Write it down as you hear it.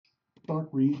Start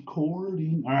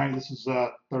recording. All right, this is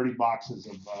 30 boxes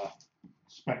of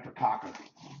Spectra Cocker.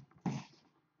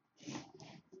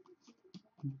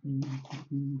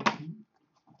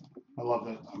 I love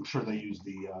that. I'm sure they use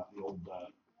the old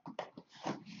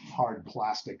hard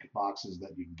plastic boxes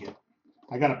that you can get.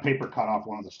 I got a paper cut off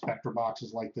one of the Spectra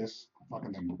boxes like this.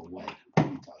 Fucking thing with lead,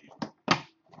 let me tell you.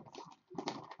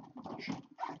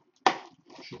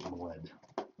 Shit with lead.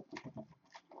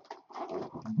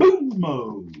 Boom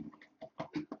mode.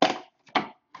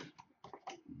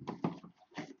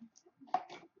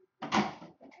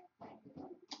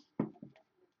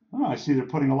 Oh, I see they're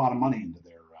putting a lot of money into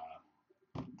their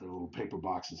little paper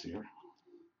boxes here.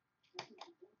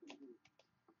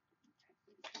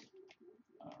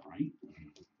 All right.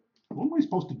 What am I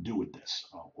supposed to do with this?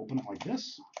 Oh, open it like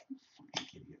this?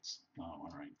 Fucking idiots. Oh, all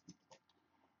right.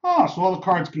 Oh, so all the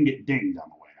cards can get dinged on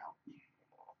the way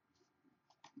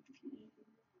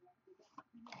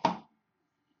out.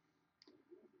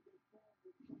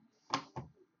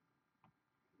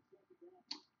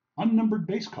 Unnumbered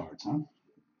base cards, huh?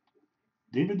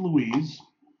 David Luiz.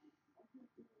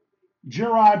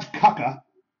 Gerard Kucka.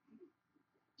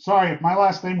 Sorry, if my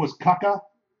last name was Kucka,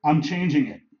 I'm changing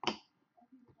it.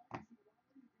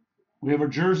 We have a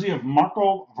jersey of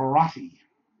Marco Verratti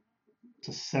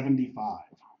 /75.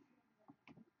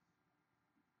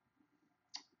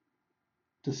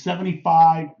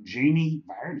 /75, Jamie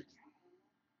Vardy.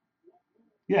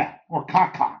 Yeah, or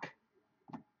Cock.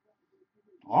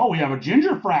 Oh, we have a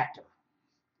Ginger Fractor.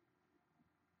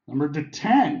 Number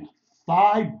 /10,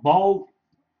 Thibaut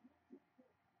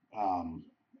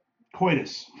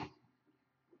Coitus.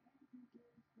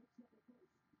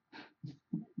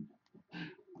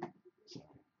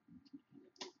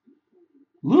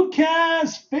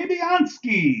 Lucas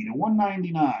Fabianski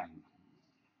 /199.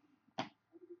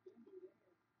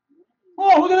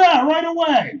 Oh, look at that, right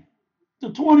away.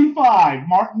 /25,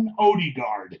 Martin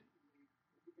Odegaard.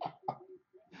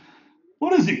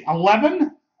 What is he,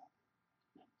 11?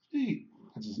 Gee,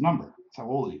 that's his number. That's how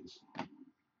old he is.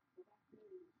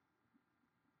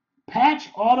 Patch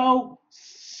auto.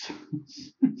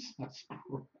 That's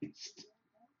Christ.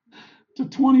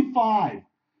 /25.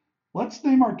 Let's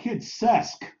name our kid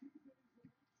Cesc.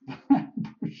 And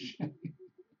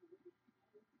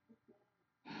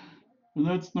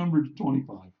that's number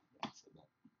 25.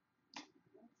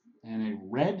 And a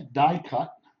red die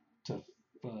cut to,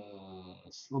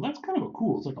 well, that's kind of a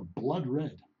cool, it's like a blood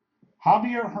red.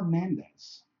 Javier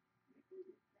Hernandez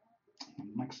from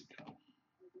Mexico.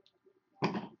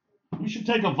 We should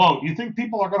take a vote. You think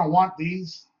people are going to want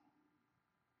these?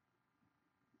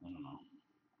 I don't know.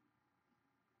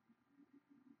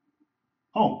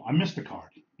 Oh, I missed a card.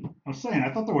 I was saying,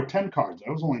 I thought there were 10 cards.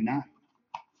 There was only 9.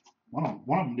 One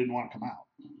of them didn't want to come out.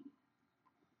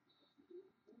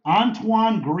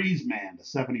 Antoine Griezmann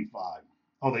 /75.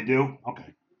 Oh, they do?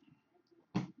 Okay.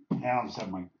 Yeah, I'll just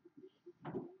have my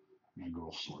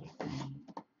girl sort it.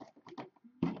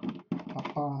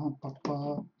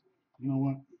 Papa. You know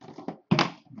what?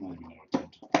 I'm not even going to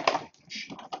attempt to take that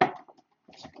shit.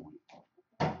 What's the point?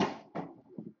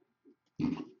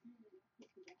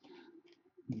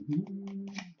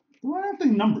 Why aren't they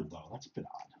numbered, though? That's a bit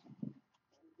odd.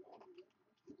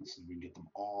 Let's see if we can get them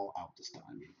all out this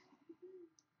time.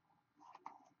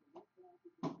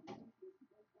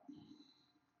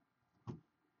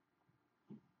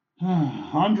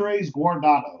 Andres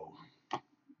Guardado.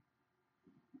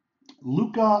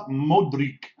 Luka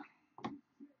Modric.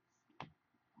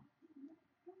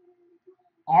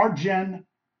 Arjen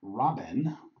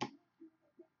Robben.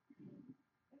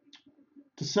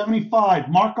 /75,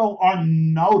 Marco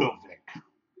Arnautovic.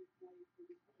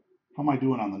 How am I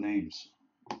doing on the names?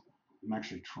 I'm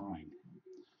actually trying.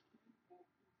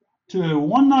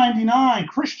 /199,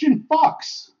 Christian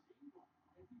Fox.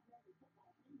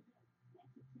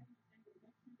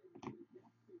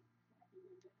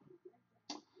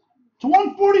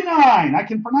 /149, I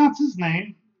can pronounce his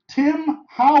name, Tim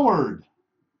Howard.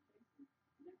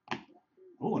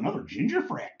 Oh, another Ginger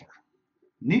Fractor.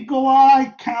 Nikolai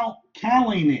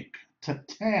Kalinick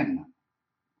 /10.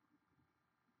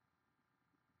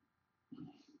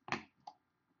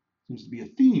 Seems to be a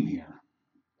theme here.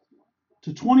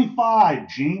 /25,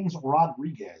 James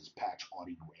Rodriguez patch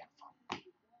autograph.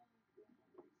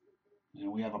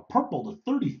 And we have a purple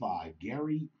 /35,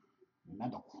 Gary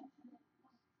Medel.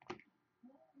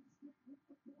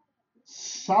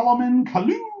 Solomon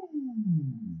Kalou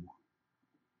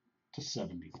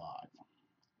 /75,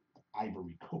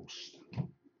 Ivory Coast.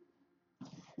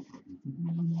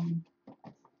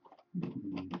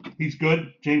 He's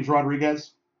good, James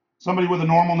Rodriguez. Somebody with a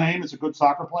normal name is a good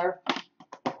soccer player.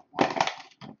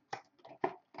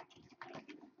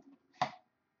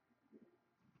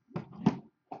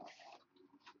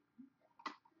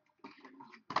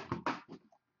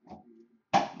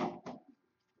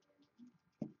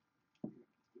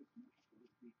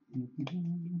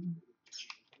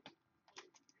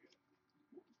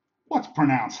 What's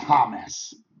pronounced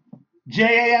James?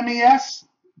 James?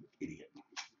 Idiot.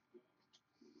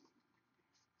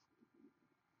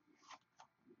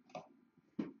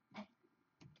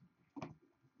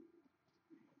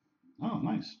 Oh,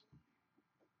 nice.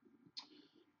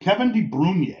 Kevin De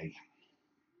Bruyne.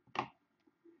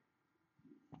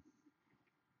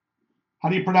 How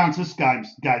do you pronounce this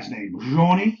guy's name?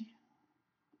 Johnny?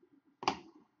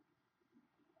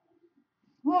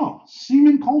 Oh,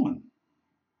 Seaman Coleman.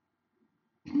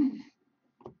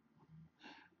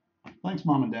 Thanks,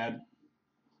 Mom and Dad.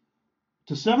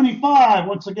 To 75,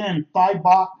 once again,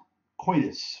 Thibaut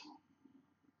Coitus.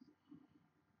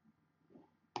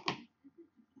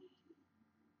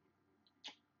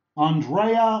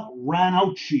 Andrea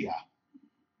Ranocchia.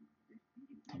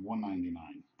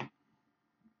 199.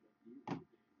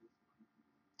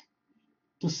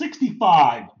 To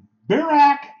 65,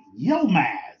 Barak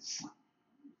Yilmaz.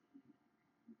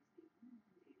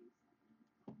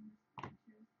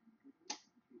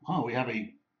 Oh, we have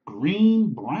a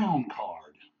green-brown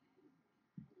card.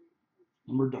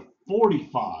 Number to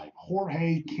 45,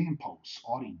 Jorge Campos,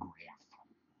 autograph.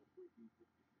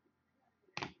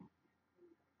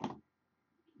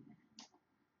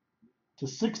 To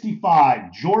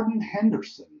 65, Jordan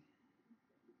Henderson.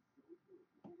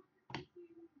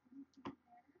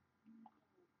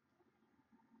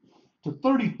 To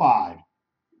 35,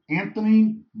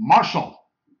 Anthony Marshall.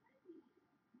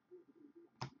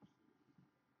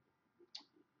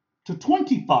 To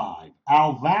 25,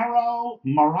 Alvaro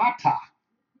Morata.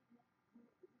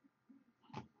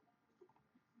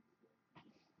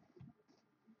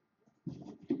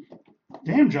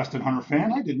 Damn, Justin Hunter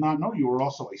fan, I did not know you were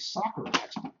also a soccer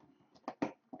expert.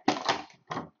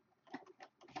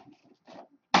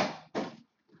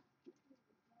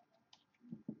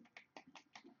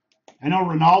 I know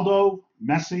Ronaldo,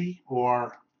 Messi,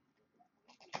 or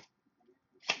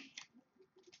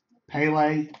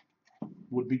Pele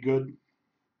would be good.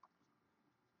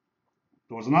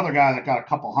 There was another guy that got a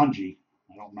couple hundred.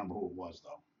 I don't remember who it was,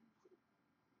 though.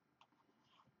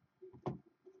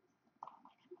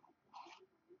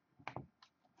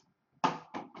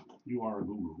 You are a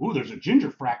guru. Ooh, there's a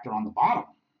ginger fractor on the bottom.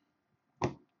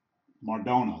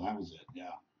 Maradona, that was it,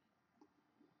 yeah.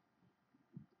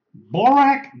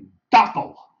 Borak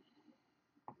Dakel.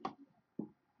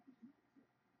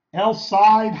 El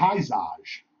Side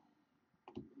Hizaj.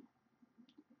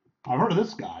 I've heard of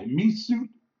this guy. Mesut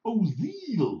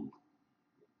Ozil.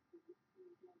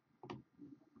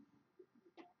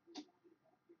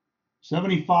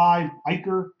 $75,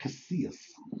 Iker Casillas.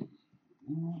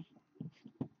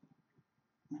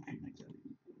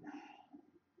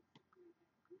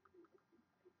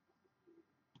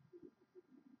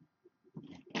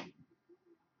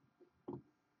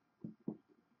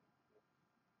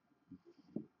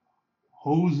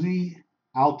 Josie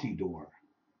Altidore.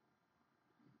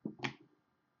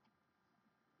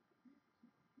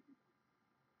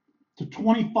 To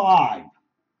 25,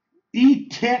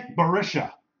 Etet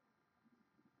Berisha.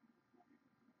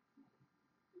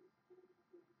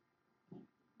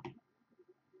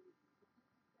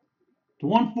 To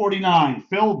 149,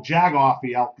 Phil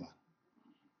Jagoff-Fielka.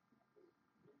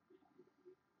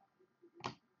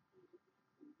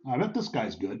 I bet this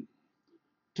guy's good.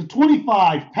 To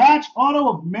 25, patch auto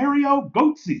of Mario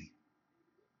Götze.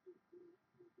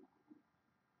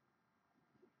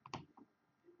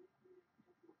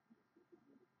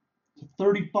 To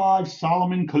 35,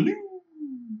 Solomon Kalou.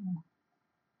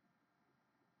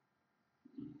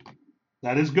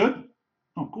 That is good.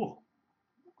 Oh, cool.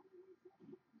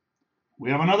 We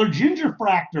have another ginger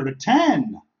fractor to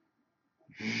 10.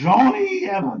 Johnny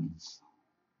Evans.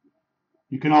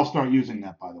 You can all start using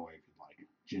that, by the way, if you'd like.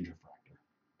 Ginger fractor.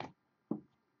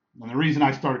 And the reason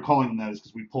I started calling him that is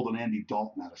because we pulled an Andy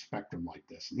Dalton out of Spectrum like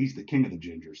this, and he's the king of the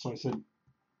gingers. So I said,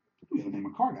 we gotta name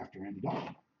a card after Andy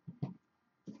Dalton.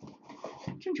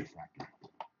 Ginger fractor.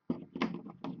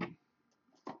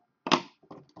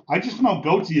 I just know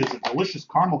Götze is a delicious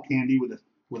caramel candy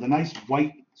with a nice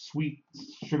white, sweet,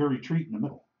 sugary treat in the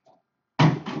middle.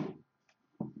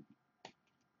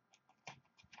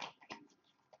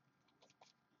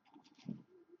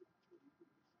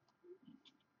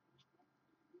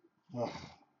 Ugh.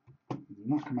 They do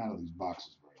not come out of these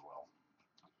boxes very well.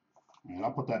 All right,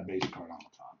 I'll put that base card on the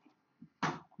top.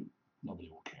 Nobody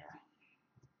will care.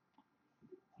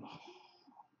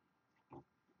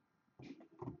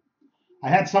 I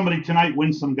had somebody tonight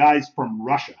win some guys from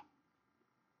Russia.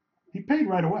 He paid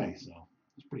right away, so I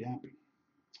was pretty happy.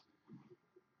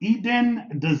 Eden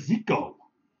Dzeko.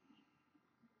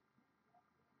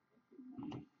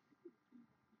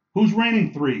 Who's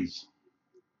raining threes?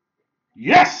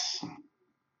 Yes!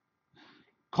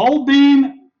 Cold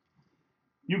Bean,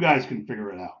 you guys can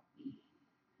figure it out.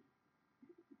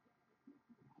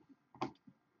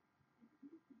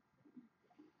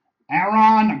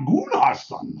 Aaron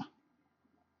Gunnarsson.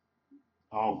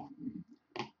 Oh,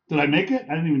 did I make it?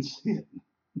 I didn't even see it.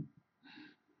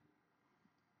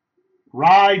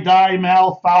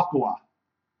 Rydimel Falcoa.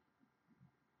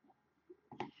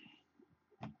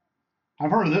 I've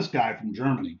heard of this guy from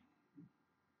Germany.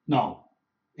 No,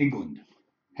 England.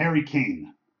 Harry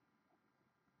Kane.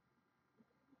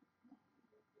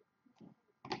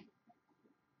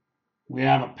 We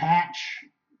have a patch.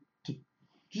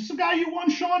 Just the guy you won,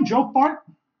 Sean? Joe Fart?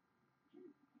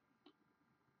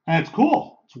 And it's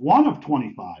cool. It's 1 of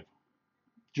 25.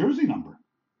 Jersey number.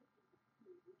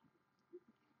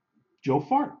 Joe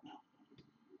Fart.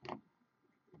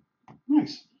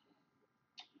 Nice.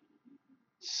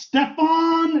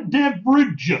 Stefan de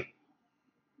Vrij.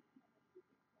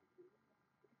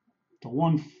 To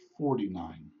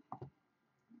 149.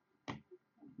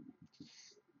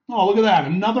 Oh, look at that.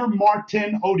 Another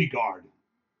Martin Odegaard.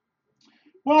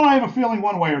 Well, I have a feeling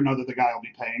one way or another the guy will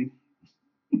be paying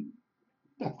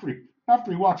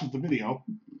after he watches the video.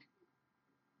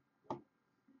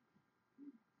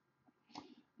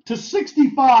 To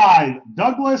 65,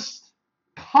 Douglas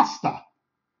Costa.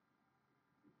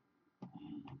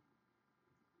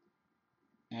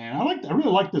 And I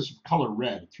really like this color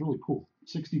red. It's really cool.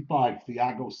 65,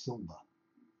 Thiago Silva.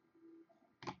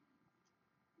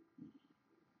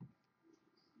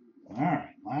 All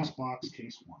right, last box,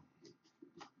 case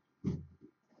 1.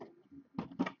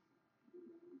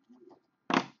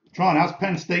 Sean, how's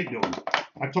Penn State doing?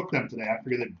 I took them today. I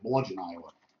figured they'd bludgeon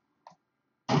Iowa.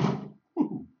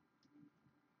 Woo-hoo.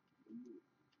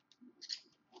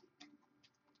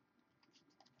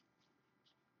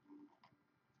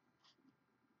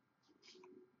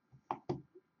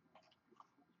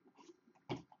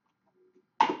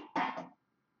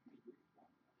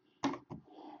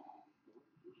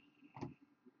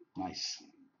 Nice.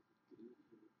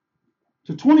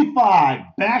 To 25,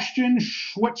 Bastian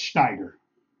Schweinsteiger.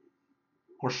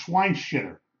 Or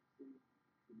Schweinschitter.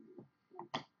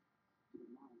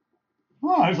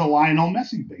 Oh, there's a Lionel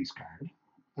Messi base card.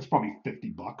 That's probably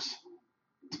 $50.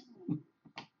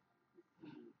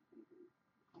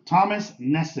 Thomas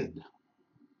Nessid.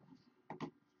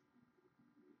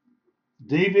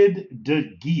 David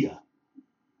De Gea.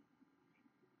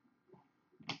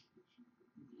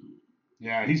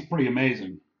 Yeah, he's pretty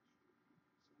amazing.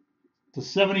 To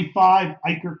 75,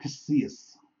 Iker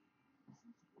Casillas.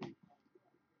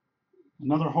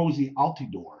 Another Josie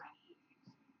Altidore.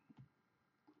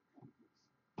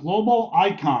 Global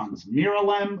Icons,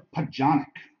 Miralem Pjanic.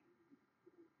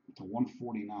 To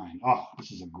 149. Oh,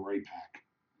 this is a gray pack.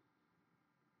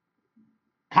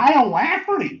 Kyle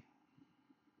Lafferty.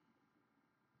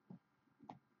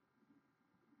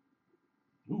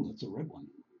 Ooh, that's a red one.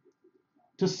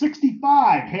 To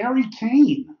 65, Harry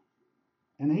Kane.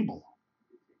 Enable.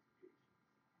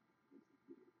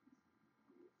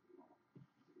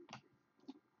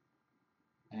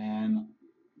 And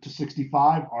to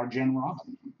 65, Arjen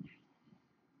Robben.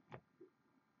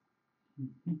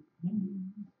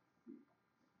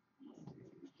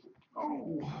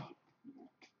 Oh.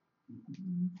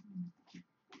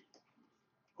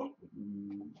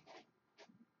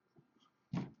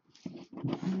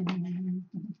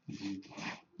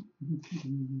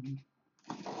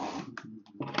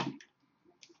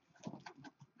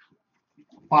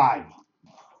 Five.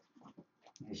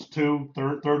 There's two.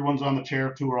 Third one's on the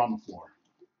chair. Two are on the floor.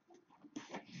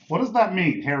 What does that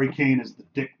mean? Harry Kane is the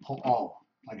Dick Pole. Oh,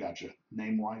 I got you.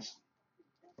 Name-wise.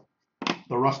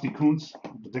 The Rusty Kuntz,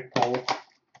 the Dick Pole.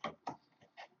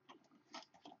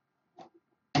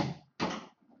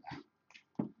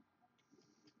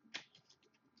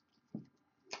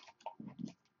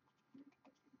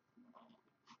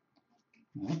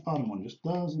 That bottom one just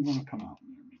doesn't want to come out.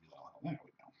 There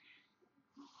we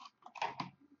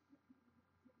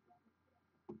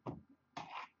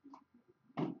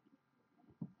go.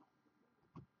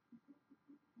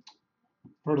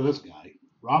 Heard of this guy.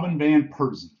 Robin Van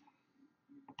Persie.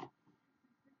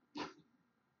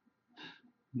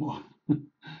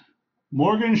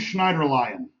 Morgan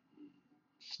Schneiderlin.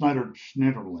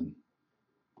 Schneiderlin.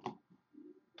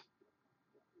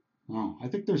 Oh, I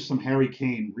think there's some Harry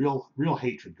Kane, real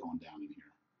hatred going down in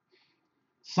here.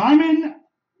 Simon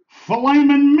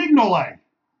Philemon Mignolet.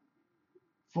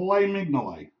 Filet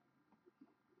Mignolet.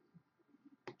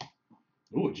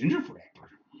 Ooh, a ginger fractor.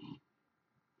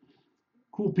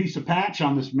 Cool piece of patch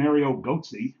on this Mario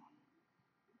Götze.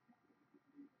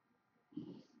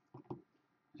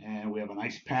 And we have a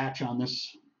nice patch on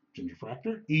this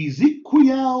Gingerfractor.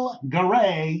 Ezequiel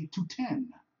Garay to 10.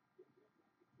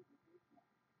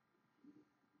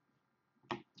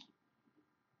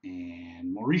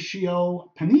 And Mauricio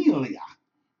Paniaglia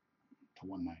to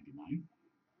 199.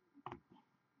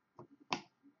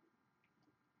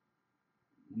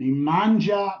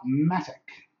 Nemanja Matic.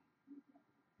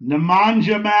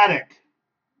 Nemanja Matic.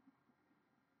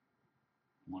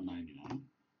 199.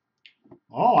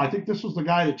 Oh, I think this was the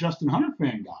guy that Justin Hunter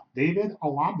fan got. David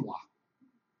Alabla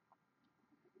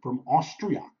from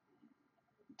Austria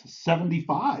to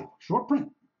 75. Short print.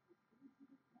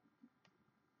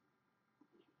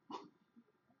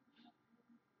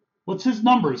 What's his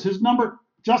number? Is his number,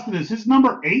 Justin, is his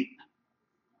number 8?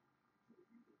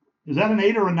 Is that an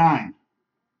 8 or a 9?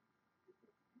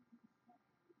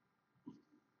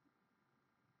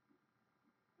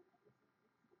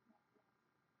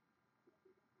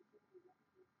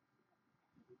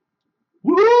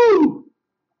 Woo!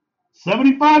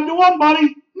 75 to 1,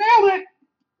 buddy. Nailed it.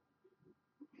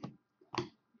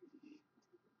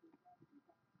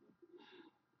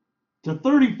 To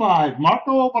 35,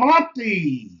 Marco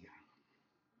Verratti.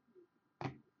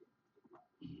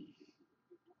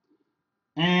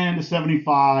 And to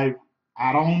 75,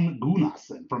 Aron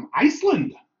Gunnarsson from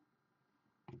Iceland.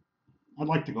 I'd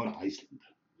like to go to Iceland.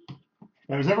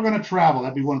 If I was ever going to travel,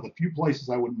 that'd be one of the few places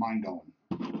I wouldn't mind going.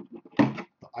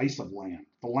 The ice of land.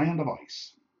 The land of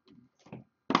ice.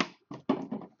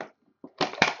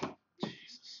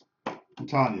 Jesus. I'm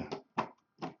telling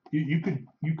you, you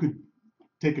could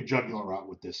take a jugular out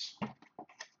with this.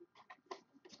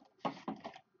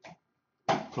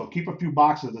 So keep a few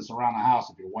boxes of this around the house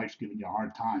if your wife's giving you a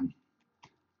hard time.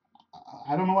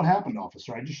 I don't know what happened,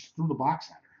 officer. I just threw the box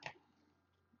at her.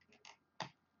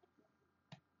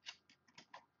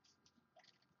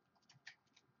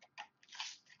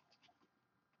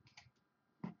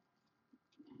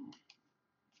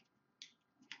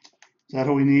 Is that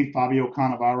who we need? Fabio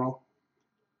Cannavaro?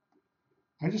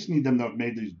 I just need them to have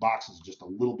made these boxes just a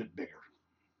little bit bigger.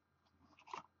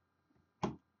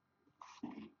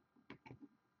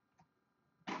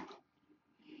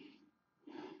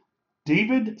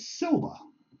 David Silva.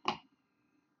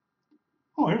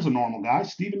 Oh, here's a normal guy,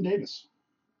 Stephen Davis.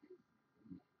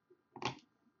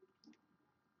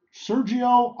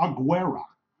 Sergio Aguero.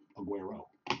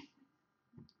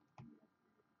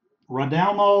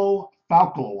 Radalmo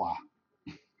Falcoa.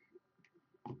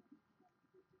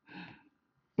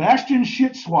 Bastian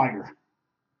Schweinsteiger.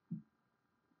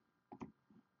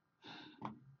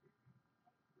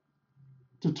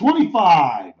 To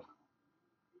 25,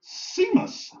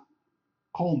 Seamus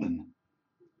Coleman.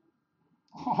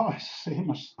 Oh,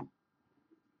 Seamus.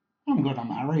 I'm going to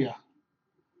marry you.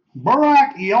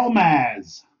 Burak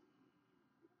Yilmaz.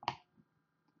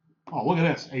 Oh, look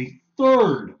at this. A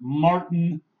third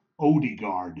Martin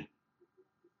Odegaard.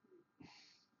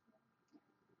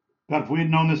 God, if we had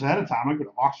known this ahead of time, I could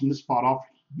have auctioned this spot off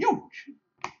huge.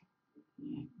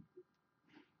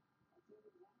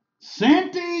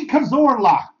 Santi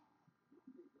Cazorla.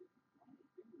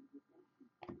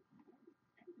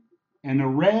 And the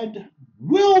red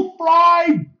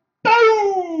Wilfried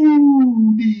Bony.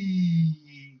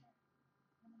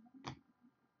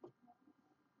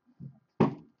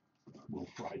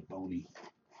 Wilfried Bony.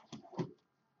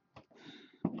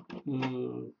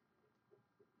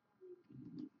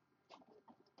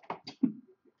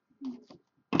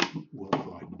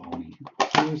 Wilfried Bony.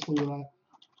 Seriously with that?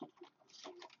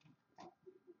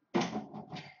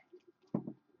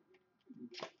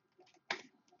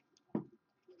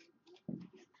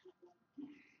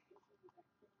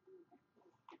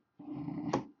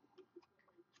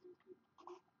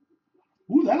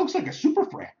 Ooh, that looks like a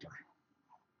superfractor.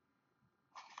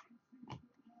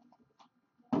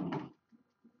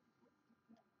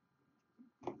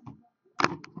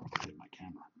 Get my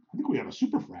camera. I think we have a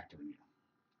superfractor in here.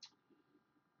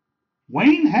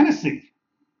 Wayne Hennessy.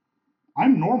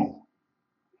 I'm normal.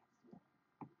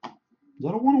 Is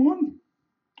that a 101?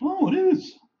 Oh, it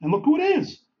is. And look who it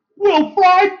is.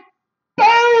 Wilfried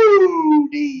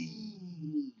Bony.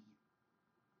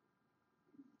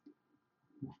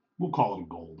 We'll call it a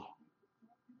gold.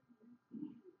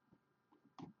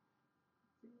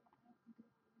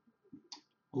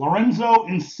 Lorenzo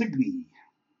Insigne.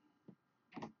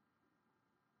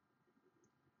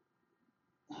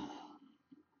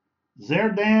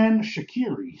 Xherdan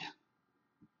Shaqiri.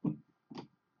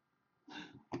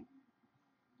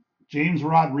 James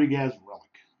Rodriguez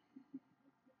relic.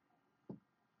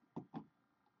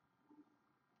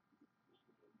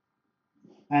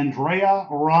 Andrea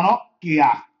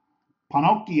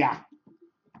Panocchia.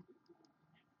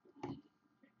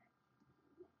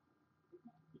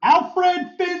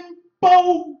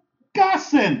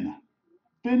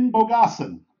 Finn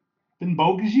Bogason. Finn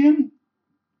Bogason?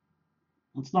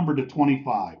 That's numbered to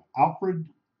 25. Alfred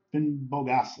Finn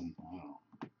Bogason. Oh,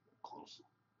 close.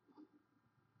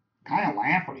 Kyle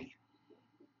Lafferty.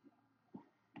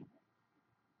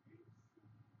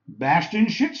 Bastian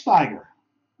Schweinsteiger.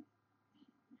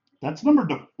 That's numbered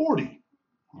to 40.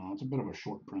 Oh, it's a bit of a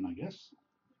short print, I guess.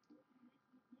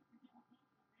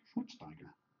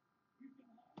 Schweinsteiger.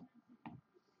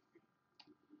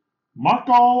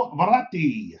 Marco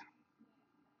Verratti.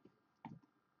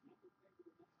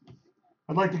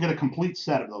 I'd like to get a complete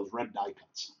set of those red die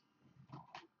cuts.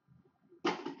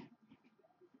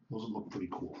 Those would look pretty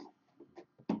cool.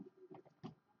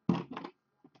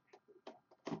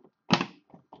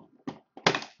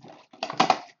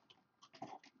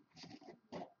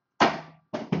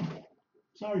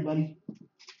 Sorry, buddy.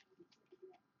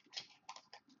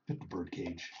 Hit the bird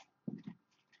cage.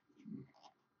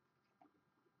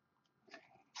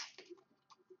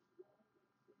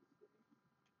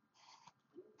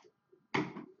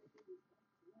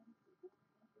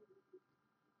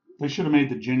 They should have made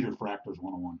the Ginger Fractors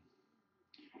 101.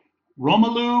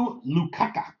 Romelu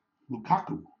Lukaku.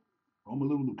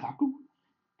 Romelu Lukaku.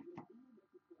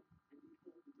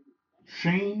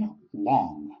 Shane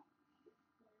Long.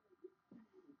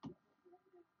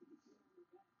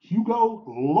 Hugo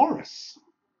Lloris.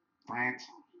 France.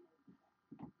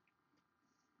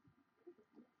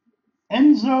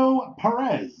 Enzo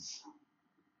Perez.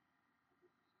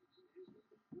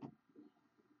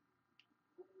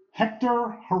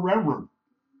 Hector Herrera.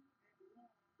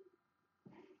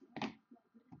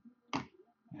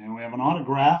 And we have an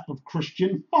autograph of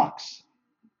Christian Fox.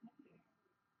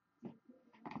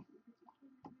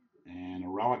 And a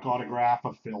relic autograph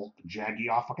of Phil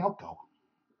Jagielka.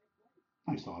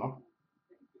 Nice auto.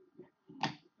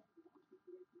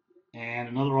 And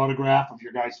another autograph of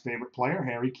your guys' favorite player,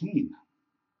 Harry Kane.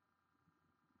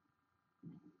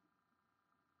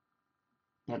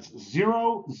 That's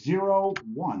 001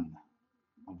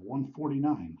 of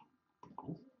 149.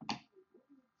 Cool.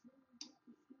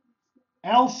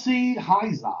 LC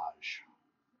Heizage.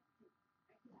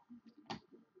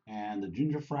 And the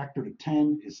Ginger Fractor to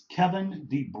 10 is Kevin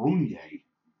De Bruyne.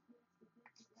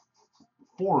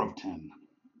 4 of 10.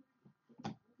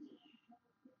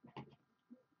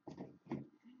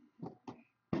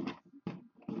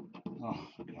 Oh, God,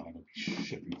 I'm going to be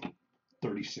shipping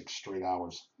 36 straight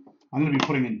hours. I'm going to be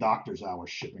putting in doctor's hours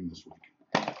shipping this week.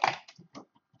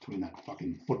 Between that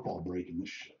fucking football break and this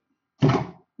shit.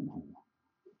 Ooh.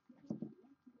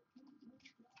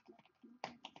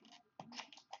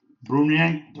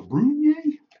 Brunier? De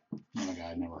Bruyne? Another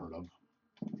guy I'd never heard of.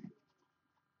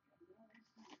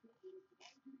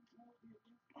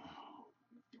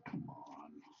 Come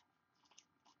on.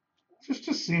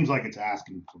 Just seems like it's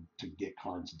asking to get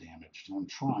cards damaged. And I'm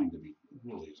trying to be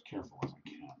really as careful as I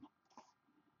can.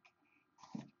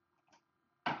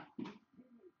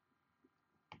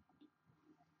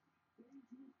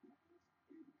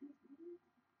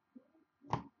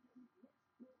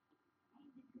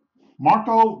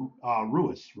 Marco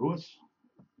Ruiz.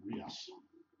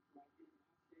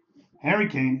 Harry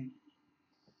Kane.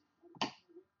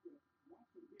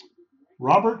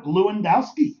 Robert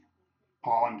Lewandowski.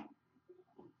 Poland.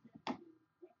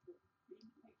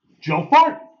 Joe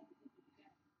Fart.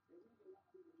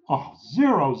 Oh,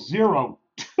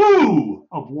 002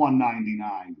 of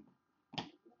 199.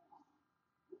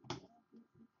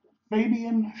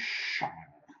 Fabian Schär.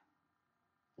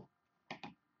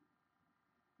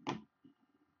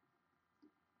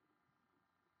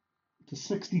 To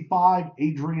 65,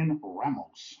 Adrian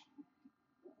Ramos.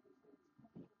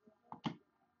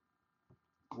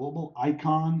 Global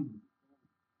icon,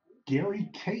 Gary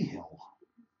Cahill.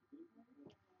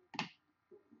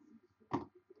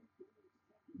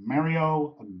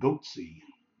 Mario Götze.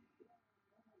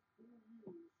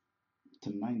 To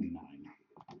 99.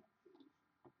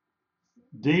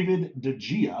 David De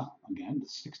Gea, again, to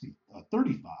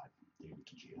 35. David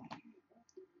De Gea.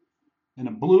 And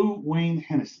a blue Wayne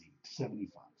Hennessy,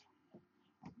 75.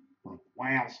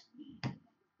 Wales.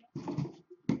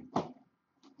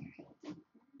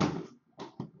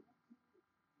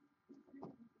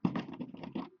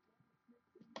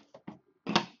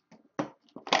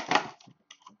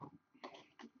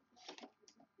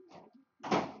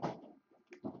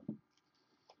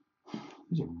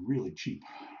 These are really cheap.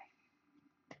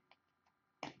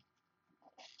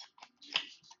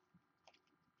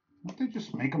 Why don't they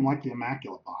just make them like the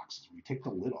Immaculate boxes? We take the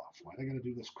lid off. Why they gotta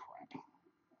do this crap?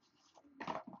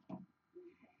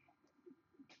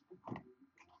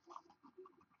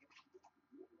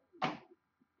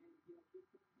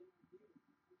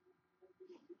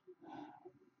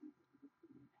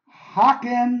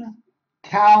 Hakan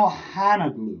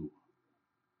Calhanoglu.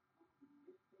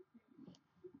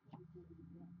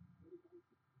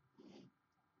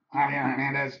 Javier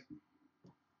Hernandez.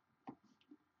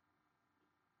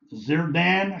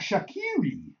 Xherdan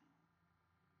Shaqiri.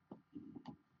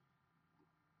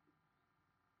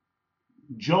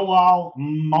 Joel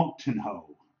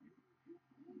Moutinho.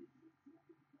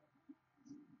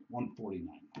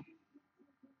 149.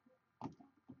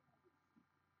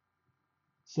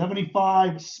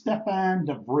 75, Stefan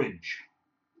de Vrij.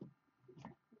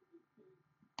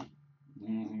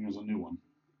 Here's a new one.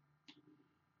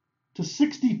 To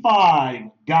 65,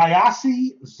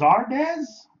 Gyasi Zardes,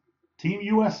 Team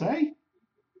USA.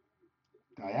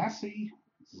 Gyasi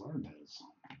Zardes.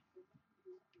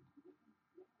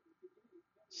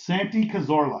 Santi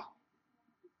Cazorla.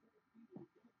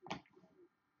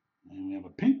 And we have a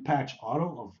pink patch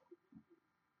auto of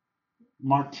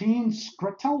Martin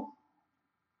Skretel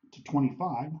to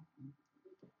 25.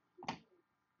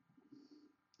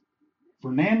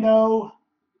 Fernando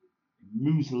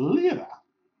Muslera.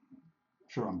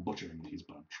 Sure, I'm butchering these,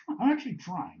 but I'm actually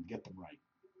trying to get them right.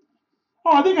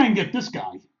 Oh, I think I can get this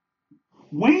guy.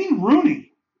 Wayne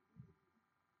Rooney.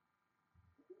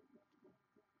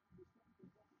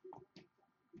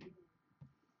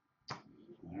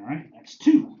 All right, that's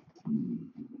two.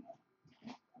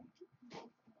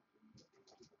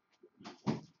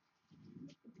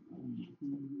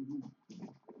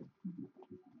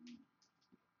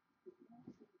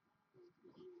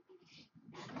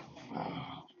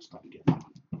 Stop getting out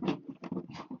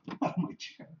of my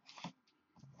chair.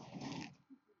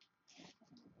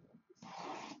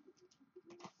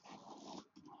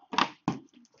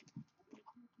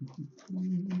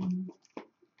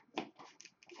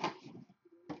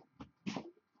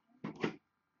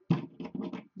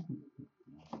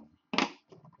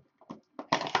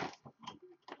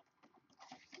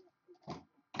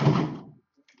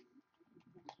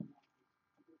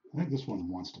 I think this one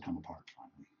wants to come apart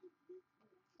finally.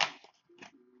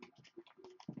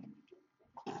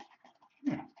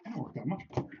 Yeah, that worked out much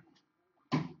better.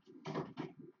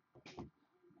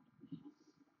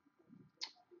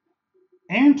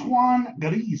 Antoine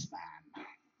Griezmann.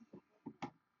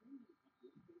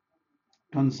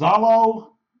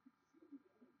 Gonzalo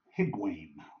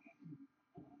Higuain.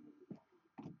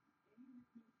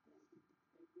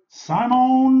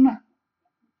 Simon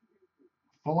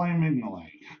Mignolet.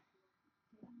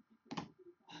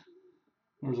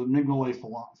 There's a Mignolet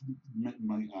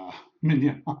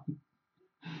Mignon.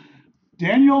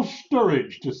 Daniel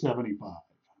Sturridge to 75.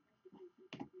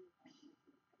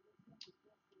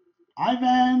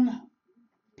 Ivan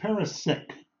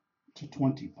Perisic to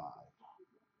 25.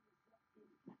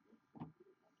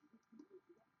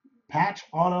 Patch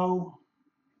auto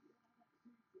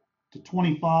to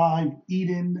 25,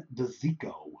 Eden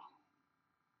DeZico.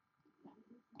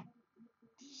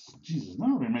 Jesus,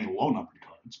 not very many low numbered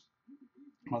cards.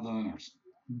 Other than ours.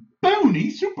 Bounty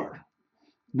Super.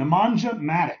 Nemanja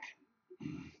Matic.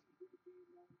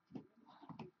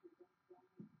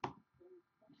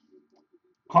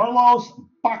 Carlos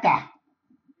Bacca.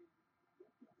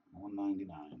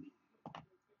 199.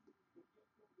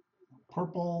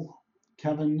 Purple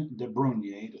Kevin De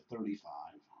Bruyne to 35.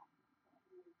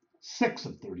 6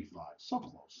 of 35. So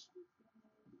close.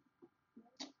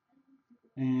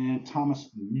 And Thomas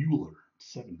Mueller,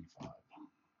 75.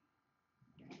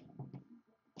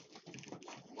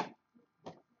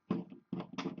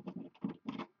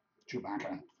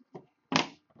 Chewbacca.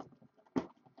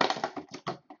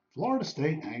 Florida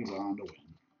State hangs on to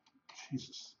win.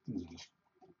 Jesus, things are just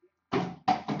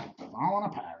falling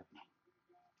apart.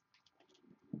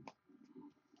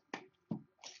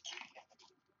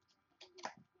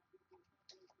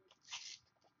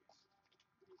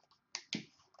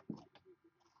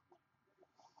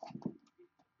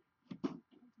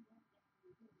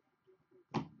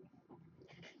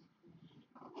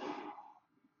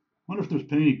 Wonder if there's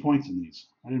any points in these.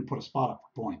 I didn't put a spot up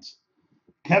for points.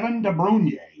 Kevin De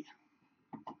Bruyne.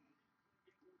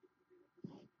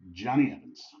 Johnny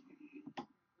Evans.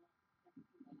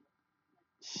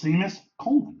 Seamus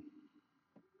Coleman.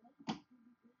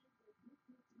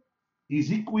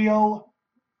 Ezequiel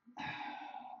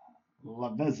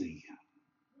Lavezzi.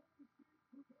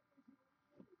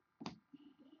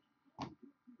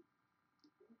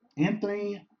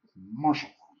 Anthony Marshall.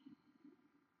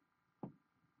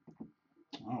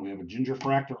 Oh, we have a Ginger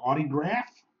Fractor autograph.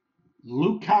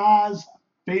 Lukas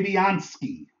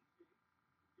Fabianski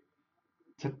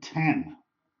to 10.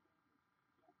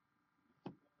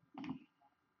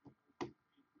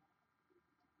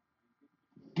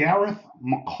 Gareth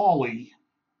McCauley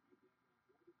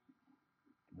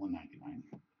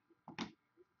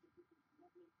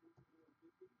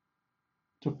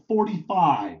to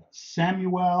 45,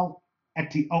 Samuel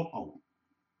Etioo.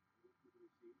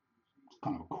 It's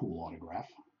kind of a cool autograph.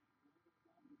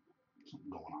 Something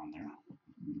going on there.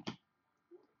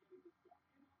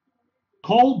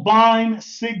 Kolbeinn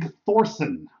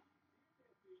Sigthorsson.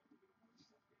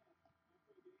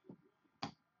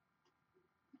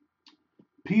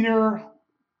 Peter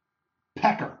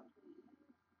Pecker.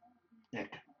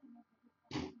 Ick.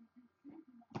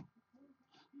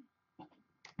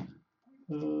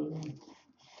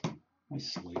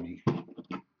 Nice Slavey.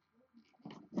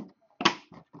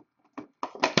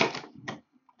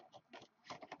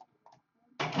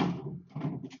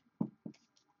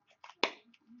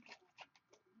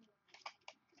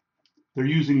 They're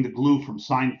using the glue from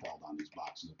Seinfeld on these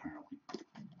boxes, apparently.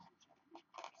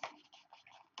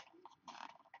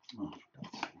 Oh,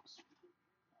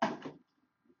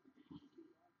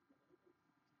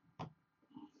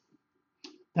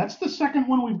 that's the second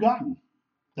one we've gotten.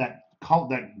 That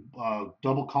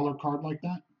double color card like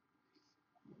that.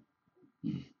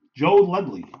 Joe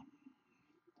Ledley.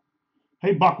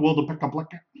 Hey, Buck, will the pick up lick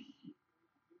it?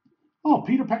 Oh,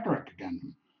 Peter Peckerick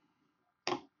again.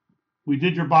 We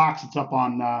did your box. It's up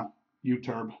on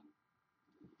YouTube.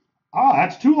 Oh,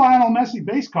 that's 2 Lionel Messi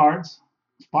base cards.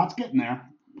 Spot's getting there.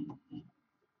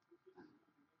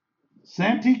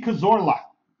 Santi Cazorla.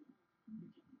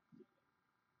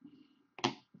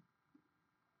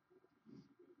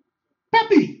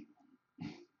 Pepe.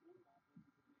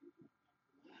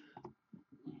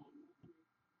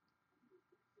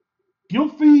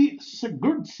 Gylfi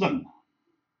Sigurdsson.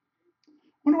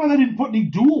 Wonder why they didn't put any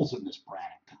duels in this product.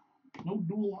 No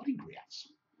dual autographs.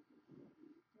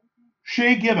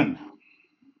 Shea Given.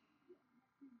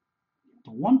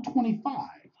 To 125.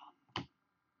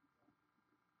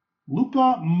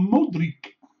 Luka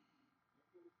Modric.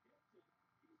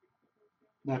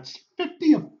 That's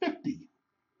 50 of 50.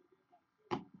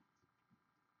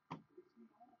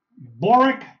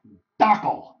 Boric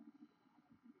Dakel.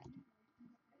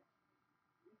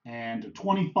 And to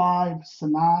 25,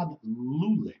 Sanad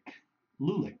Lulik.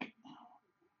 Lulik.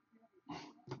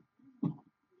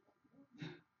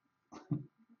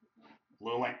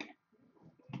 Lulik.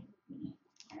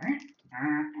 All right.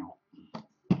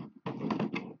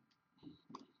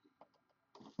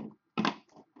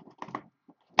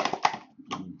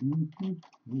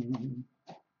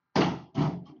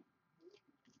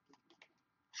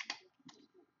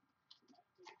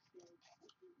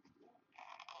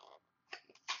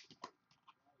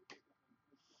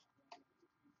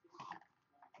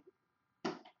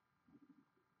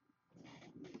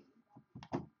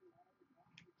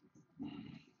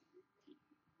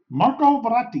 Marco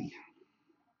Verratti.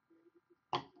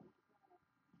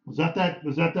 Was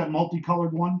that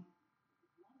multicolored one?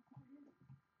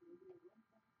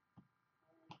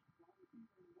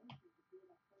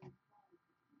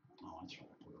 Oh, that's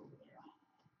right. Put it over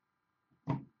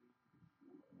there.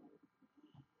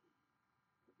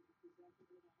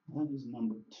 That is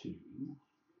number 2.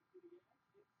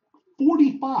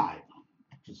 45,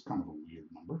 which is kind of a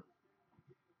weird number.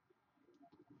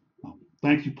 Oh,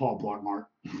 thank you, Paul Bartmart.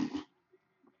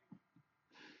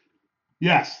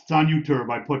 Yes, it's on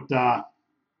YouTube. I put I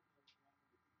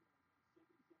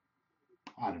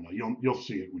don't know. You'll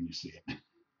see it when you see it.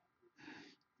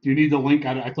 Do you need the link?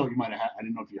 I thought you might have had. I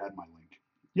didn't know if you had my link.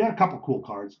 Yeah, a couple cool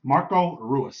cards. Marco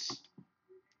Ruiz.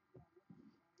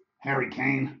 Harry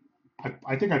Kane.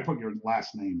 I think I put your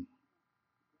last name.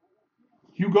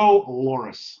 Hugo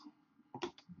Loris.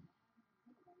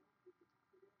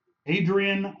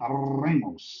 Adrian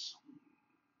Ramos.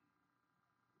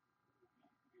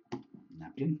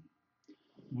 Napkin.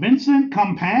 Vincent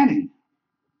Kompany.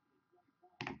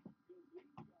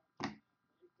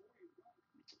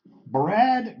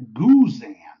 Brad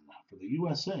Guzan for the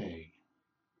USA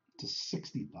to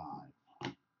 65.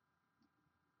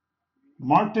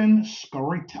 Martin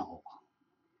Skiritel.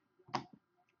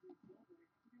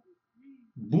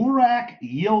 Burak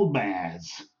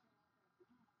Yilmaz.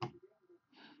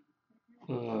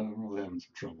 I'm really having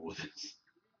some trouble with this.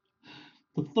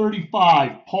 The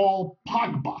 35, Paul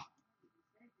Pogba.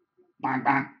 Bang,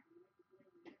 bang.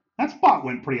 That spot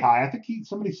went pretty high. I think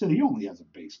somebody said he only has a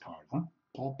base card, huh?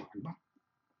 Paul Pogba.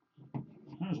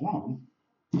 There's one of them.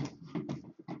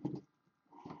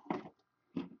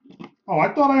 Oh,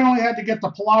 I thought I only had to get the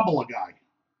Palabala guy.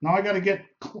 Now I got to get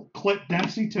Clint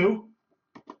Dempsey too.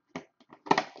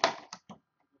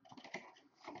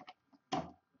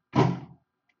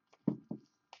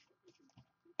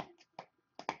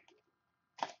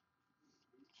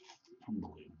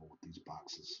 Unbelievable with these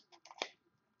boxes.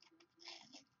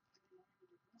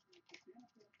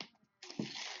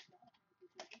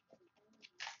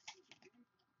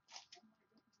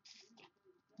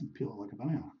 Peel it like a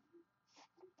banana.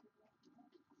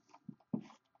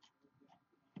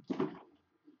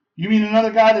 You mean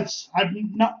another guy that's I've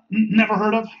never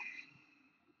heard of?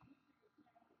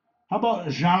 How about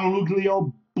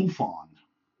Gianluigi Buffon?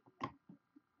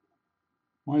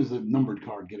 Why is the numbered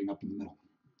card getting up in the middle?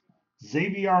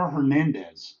 Xavier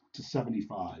Hernandez to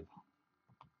 75.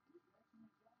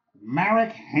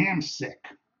 Marek Hamsik.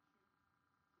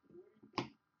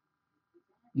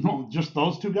 No, just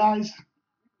those two guys?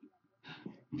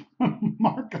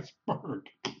 Marcus Berg.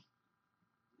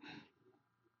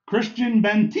 Christian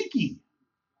Benteke.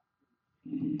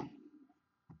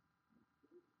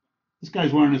 This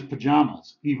guy's wearing his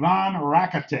pajamas. Ivan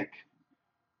Rakitic.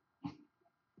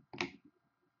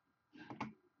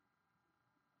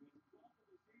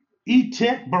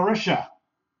 Etit Berisha.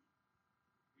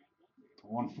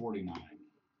 149.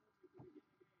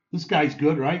 This guy's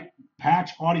good, right?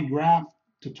 Patch autograph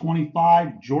to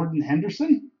 25, Jordan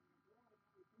Henderson.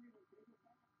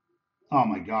 Oh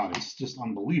my God, it's just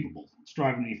unbelievable. It's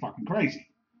driving me fucking crazy.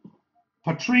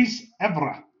 Patrice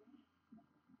Evra.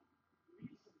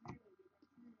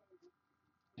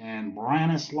 And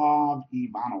Branislav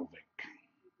Ivanovic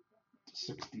to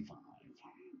 65.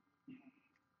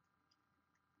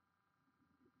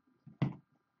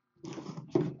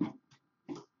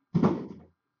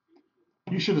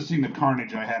 You should have seen the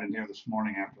carnage I had in here this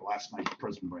morning after last night's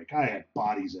prison break. I had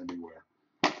bodies everywhere.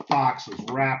 Boxes,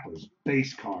 wrappers,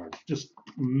 base cards, just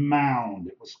mound.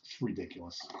 It was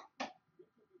ridiculous.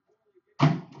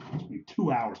 It took me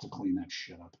 2 hours to clean that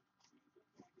shit up.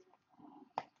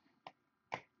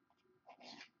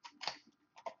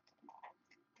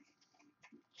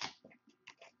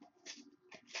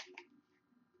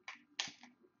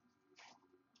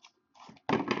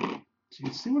 So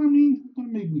you see what I mean? What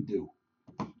it made me do?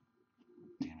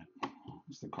 Damn it. At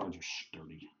least the cards are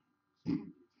sturdy.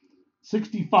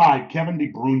 65, Kevin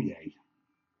De Bruyne.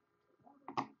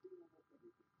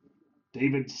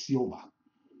 David Silva.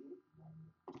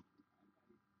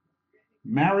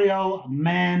 Mario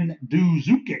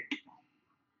Mandzukic.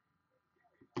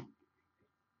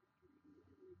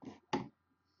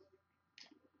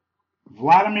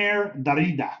 Vladimir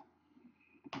Darida.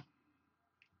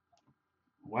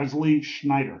 Wesley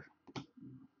Schneider.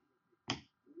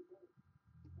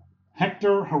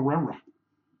 Hector Herrera.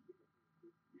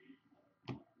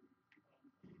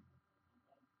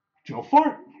 Joe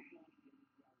Fart.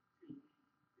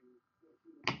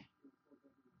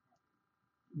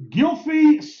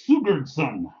 Gylfi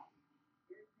Sigurdsson.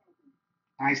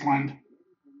 Iceland.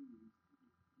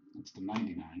 That's the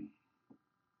 99.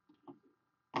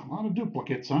 A lot of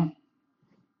duplicates, huh?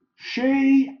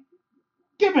 Shay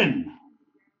Given.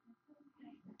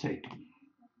 Take.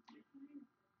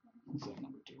 What's that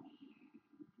number 2?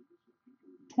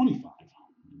 25.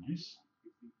 Nice.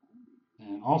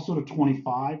 And also to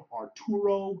 25,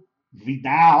 Arturo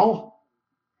Vidal.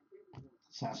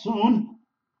 Sassoon.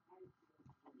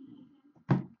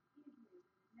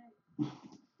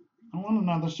 I want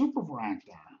another super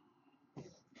fractor.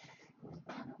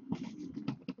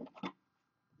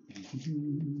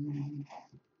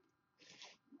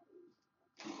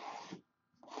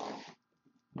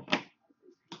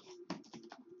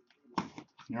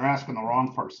 You're asking the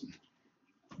wrong person.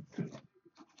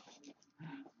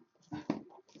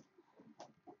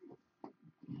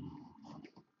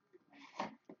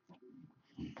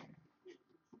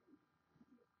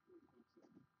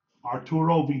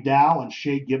 Arturo Vidal and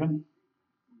Shay Given.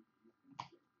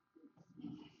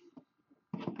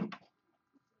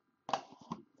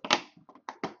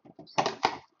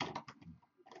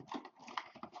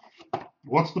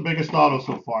 What's the biggest auto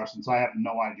so far, since I have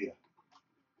no idea?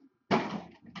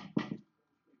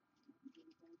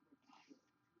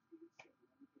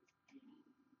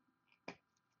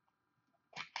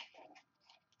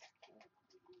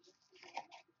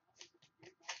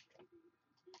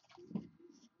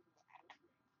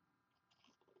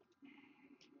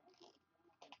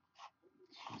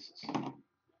 Jesus.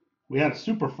 We had a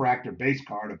super fractor base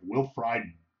card of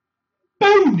Wilfried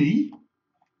Boney.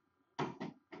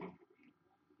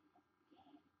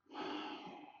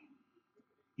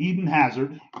 Eden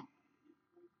Hazard.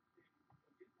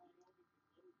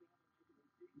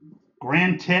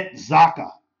 Grantit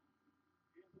Xhaka.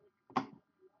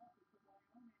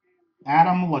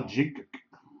 Adam Lajic.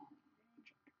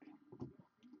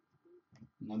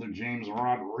 Another James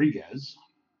Rodriguez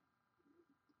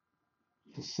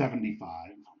to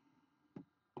 75.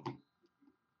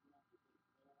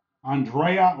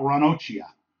 Andrea Ranocchia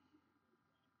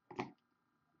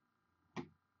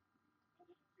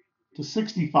to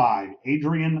 65.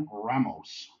 Adrian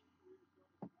Ramos.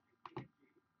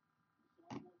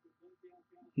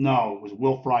 No, it was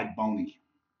Wilfried Boney.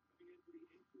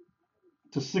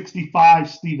 /65,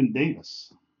 Stephen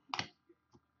Davis.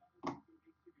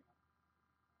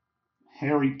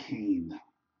 Harry Kane.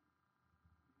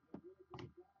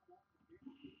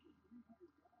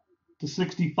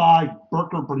 /65,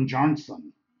 Berker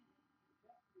Brynjarsson.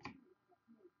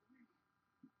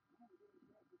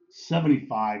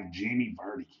 75, Jamie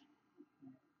Vardy.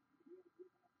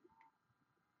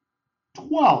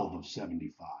 12 of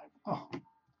 75. Oh,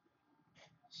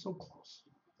 so close.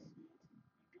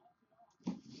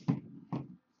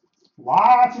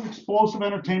 Lots of explosive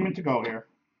entertainment to go here.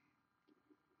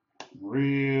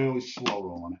 Really slow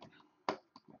rolling it.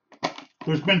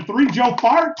 There's been 3 Joe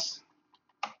Farts.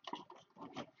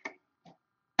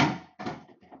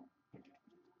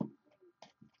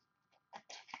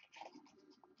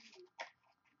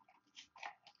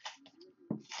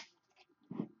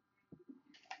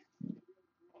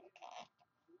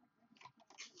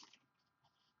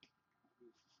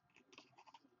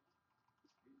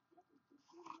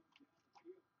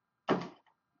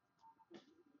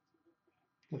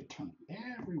 Gotta turn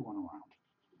everyone around.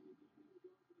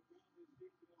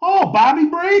 Oh, Bobby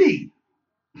Brady.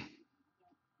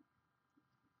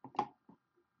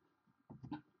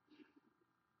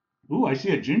 Ooh, I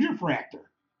see a ginger fractor.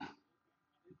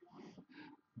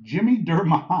 Jimmy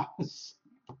Dermas.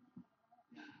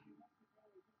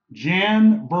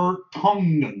 Jan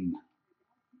Vertonghen.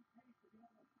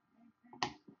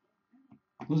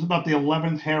 This is about the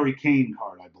 11th Harry Kane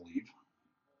card, I believe.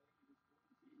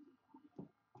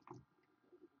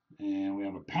 And we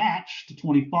have a patch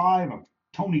 /25 of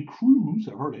Tony Cruz.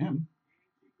 I've heard of him.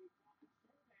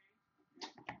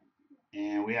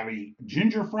 And we have a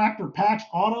Ginger Fractor patch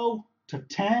auto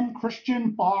 /10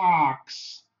 Christian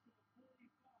Fox.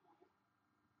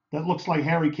 That looks like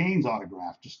Harry Kane's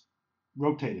autograph, just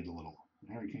rotated a little.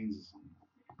 Harry Kane's is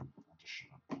just shut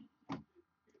up.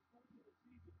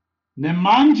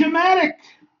 Nemanja Matic.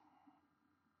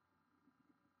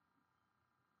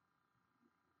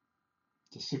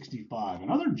 /65.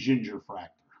 Another Ginger Fractor.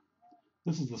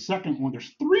 This is the second one.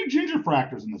 There's 3 Ginger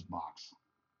Fractors in this box.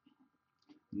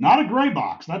 Not a gray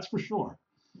box, that's for sure.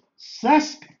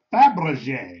 Cesc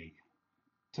Fabregas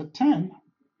 /10.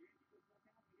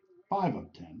 5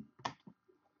 of 10.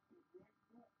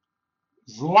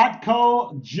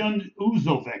 Zlatko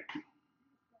Junuzovic.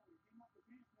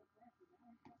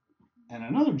 And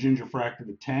another Ginger Fractor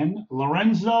 /10.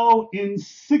 Lorenzo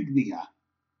Insignia.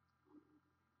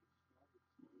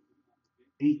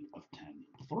 8 of 10.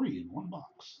 3 in one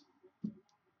box.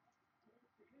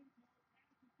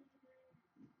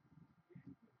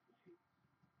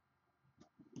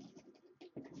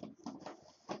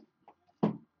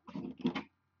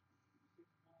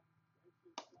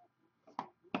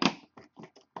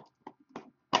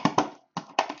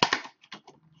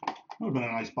 Would have been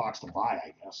a nice box to buy,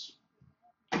 I guess.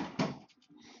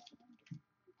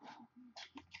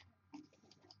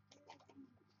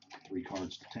 Three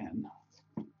cards /10.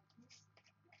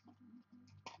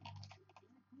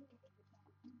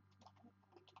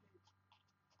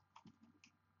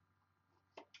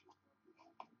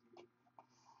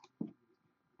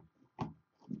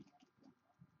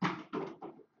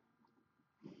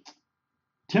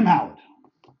 Tim Howard.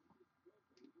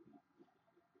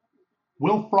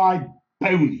 Wilfried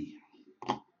Boney.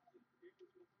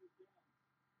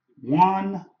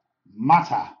 Juan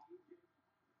Mata.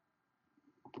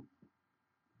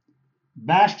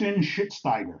 Bastian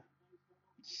Schweinsteiger.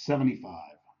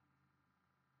 75.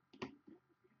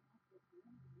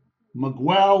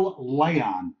 Miguel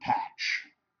Leon patch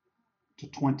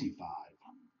 /25.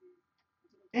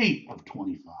 8 of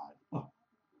 25. Oh.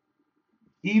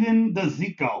 Eden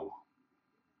DeZico.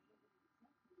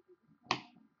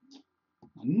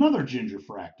 Another Ginger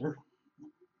Fractor.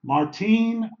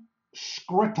 Martin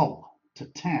Skrittel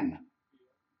 /10. I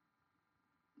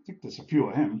think there's a few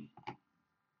of him.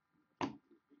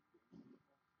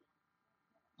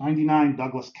 99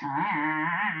 Douglas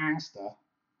Costa.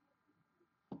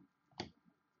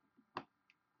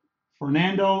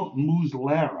 Fernando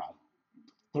Muslera.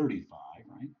 35,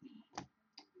 right?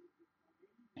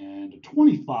 And a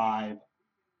 25,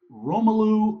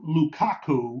 Romelu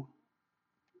Lukaku.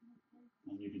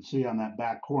 And you can see on that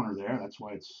back corner there, that's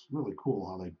why it's really cool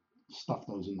how they stuff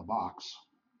those in the box.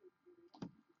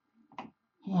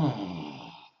 I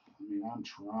mean, I'm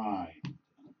trying to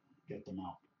get them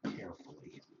out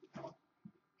carefully.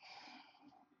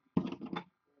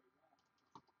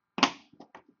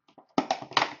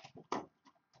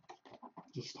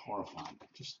 Just horrifying.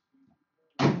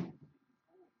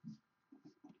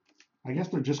 I guess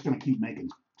they're just going to keep making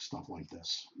stuff like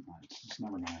this. It's just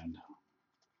never going to end.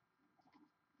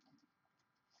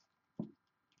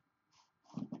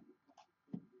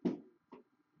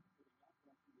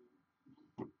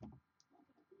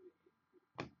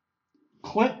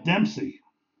 Clint Dempsey.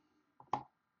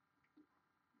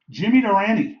 Jimmy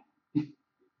Durante.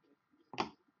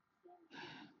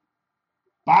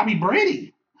 Bobby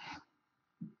Brady.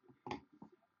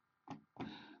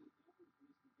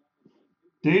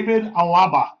 David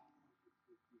Alaba.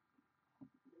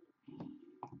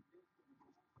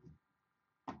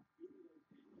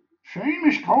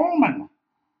 Seamus Coleman.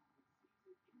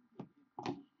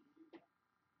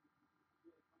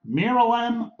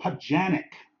 Miralem Pjanic.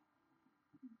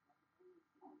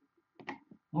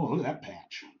 Oh, look at that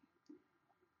patch.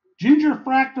 Ginger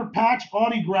Fractor patch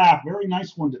autograph. Very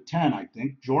nice one to 10, I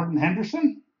think. Jordan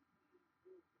Henderson.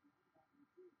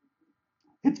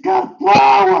 It's got a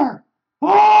flower.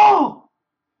 Oh!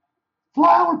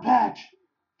 Flower patch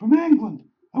from England.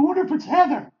 I wonder if it's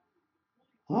Heather.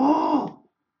 Oh!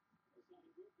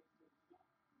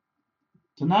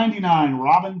 To 99,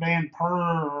 Robin Van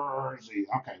Persie.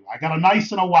 Okay, I got a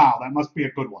nice and a wow. That must be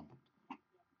a good one.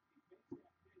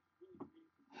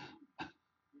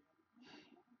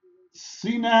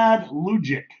 Senad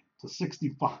Lujic to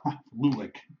 65.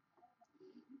 Lulick.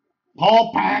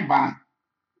 Paul Pogba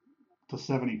to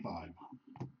 75.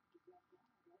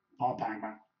 Paul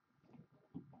Pogba.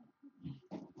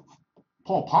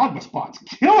 Paul Pogba spot's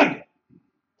killing it.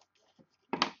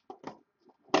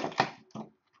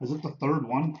 Is it the third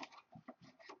one?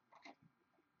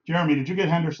 Jeremy, did you get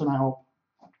Henderson, I hope?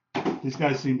 These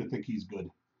guys seem to think he's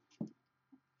good.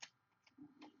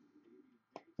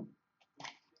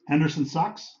 Henderson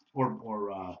sucks?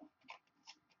 Or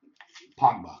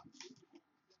Pogba?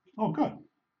 Oh, good.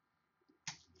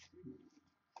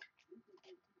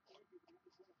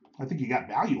 I think you got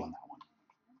value on that one.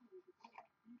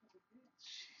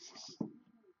 Jesus.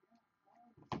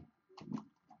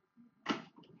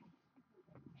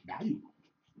 Value.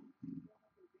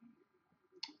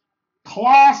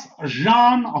 Klaas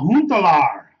Jan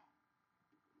Huntelaar.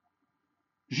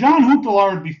 Jan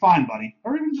Huntelaar would be fine, buddy.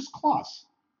 Or even just Klaas.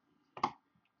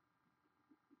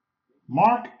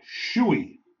 Mark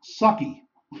Shuey. Sucky.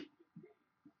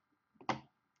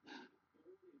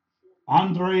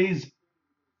 Andres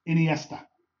Iniesta.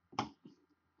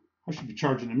 I should be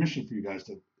charging admission for you guys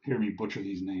to hear me butcher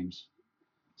these names.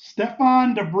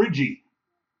 Stefan Debrigi.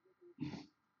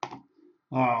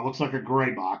 Looks like a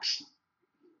gray box.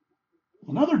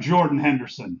 Another Jordan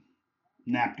Henderson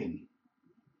napkin.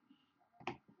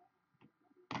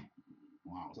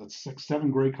 Wow, that's 6,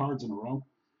 7 gray cards in a row.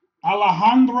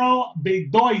 Alejandro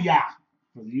Bedoya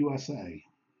for the USA,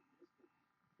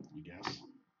 I guess.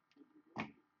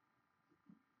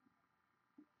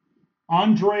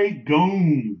 Andre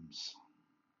Gomes.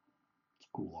 It's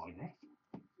a cool autograph.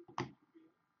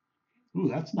 Ooh,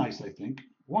 that's nice, I think.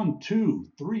 1, 2,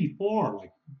 3, 4,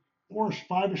 like 4-ish,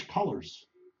 5-ish colors.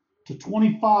 To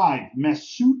 25,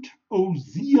 Mesut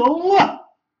Ozil.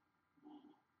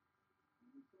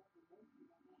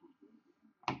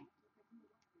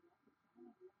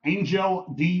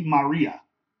 Angel Di Maria.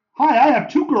 Hi, I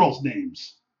have 2 girls'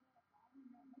 names.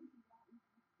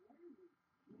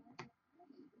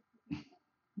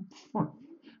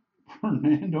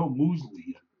 Fernando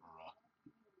Musley.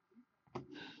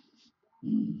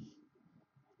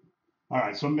 All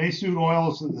right, so Mesut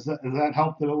Ozil, does that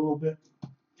help it a little bit?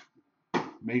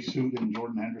 Mesut and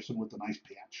Jordan Henderson with a nice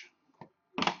patch.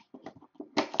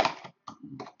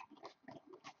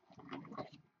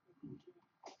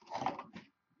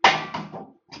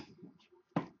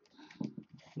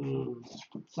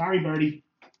 Sorry, Birdie.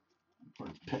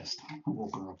 Bird's pissed. I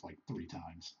woke her up like 3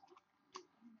 times.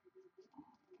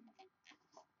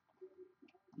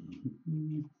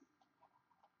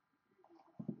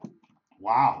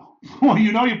 Wow. Well,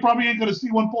 you know you probably ain't going to see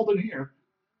one pulled in here.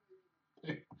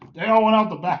 They all went out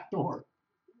the back door.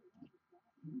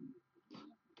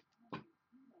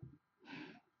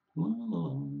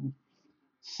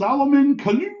 Solomon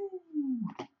Kalou.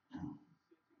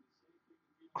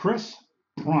 Chris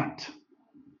Brunt.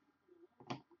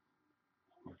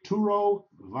 Arturo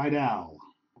Vidal.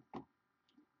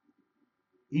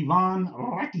 Ivan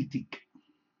Rakitic.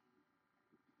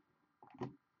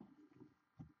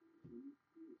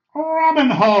 Robin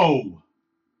Ho.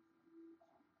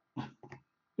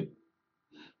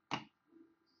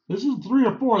 This is 3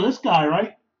 or 4. This guy,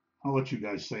 right? I'll let you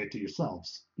guys say it to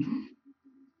yourselves.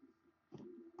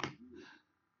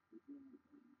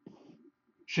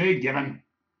 Shay Given.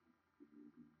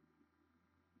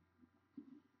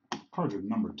 Cards are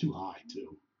numbered too high,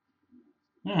 too.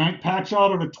 All right, patch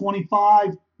auto to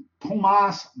 25.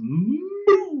 Thomas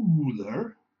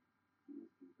Müller.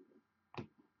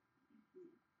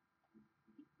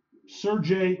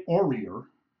 Sergey Aurier,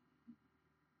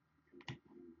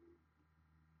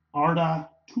 Arda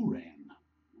Turan.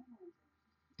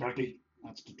 30.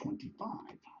 That's to 25.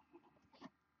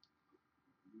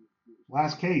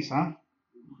 Last case, huh?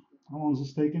 How long is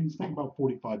this taking? It's taking about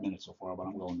 45 minutes so far, but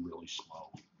I'm going really slow.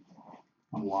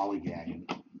 I'm lollygagging.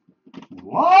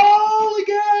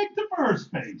 Lollygag to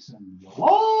first base and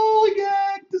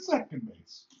lollygag to second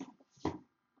base.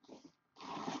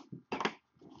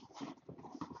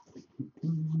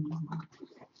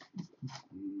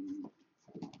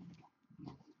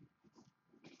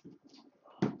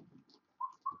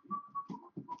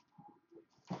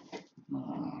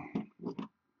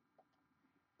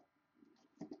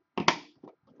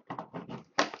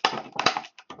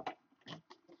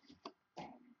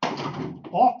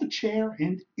 Off the chair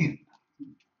and in.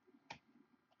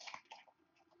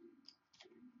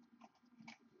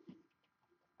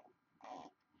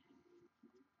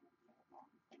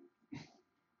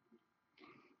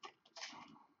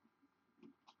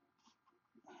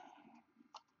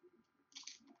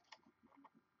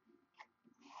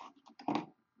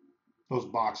 Those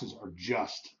boxes are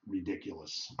just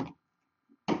ridiculous.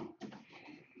 Come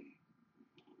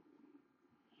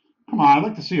on, I'd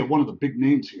like to see one of the big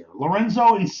names here.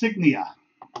 Lorenzo Insignia.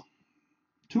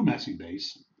 Too messy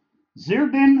base.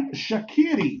 Zerdin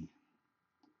Shaqiri.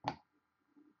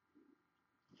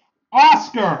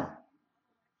 Oscar.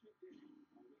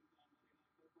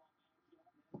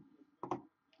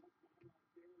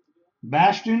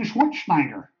 Bastian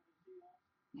Schweinsteiger.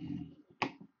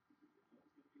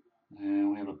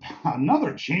 And we have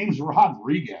another James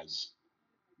Rodriguez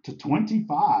to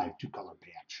 25, two-color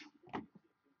patch.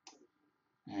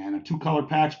 And a two-color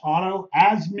patch auto,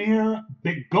 Asmir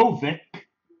Begovic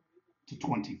to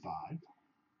 25.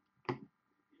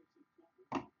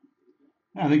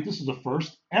 I think this is a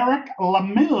first. Eric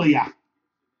Lamiglia.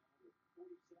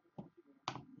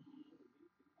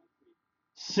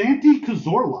 Santi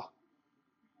Cazorla.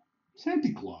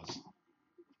 Santa Claus.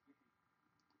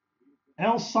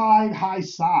 Elside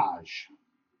Haisaj.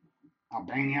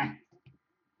 Albania.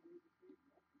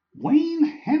 Wayne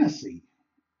Hennessy.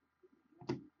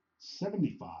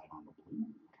 75 on the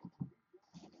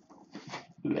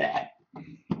blue. Blech.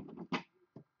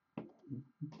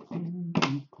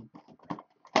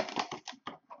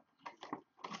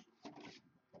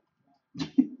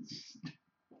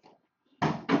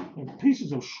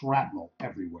 Pieces of shrapnel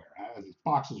everywhere. These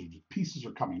boxes are just, pieces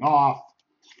are coming off.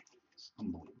 It's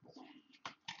unbelievable.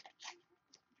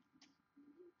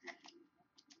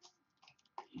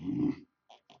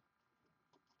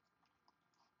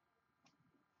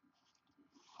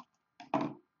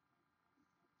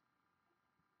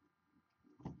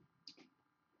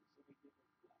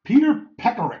 Peter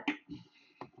Peckerick.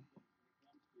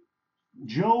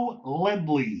 Joe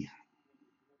Ledley.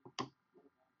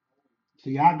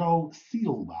 Thiago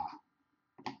Silva.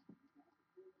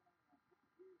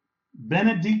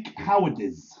 Benedict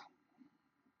Howadiz.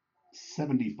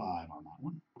 75 on that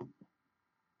one.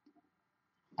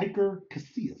 Iker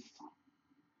Casillas.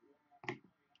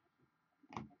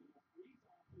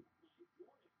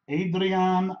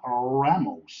 Adrian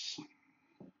Ramos.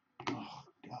 Oh,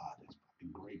 God, these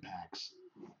fucking gray packs.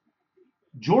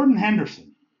 Jordan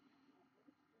Henderson.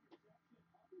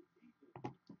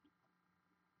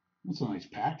 That's a nice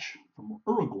patch from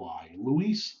Uruguay.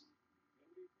 Luis.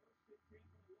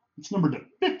 It's numbered to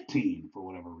 15 for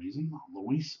whatever reason.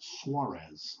 Luis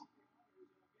Suarez.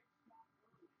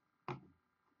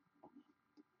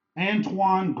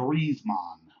 Antoine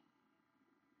Griezmann.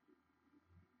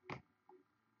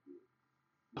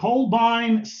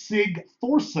 Kolbein Sig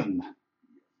Thorson.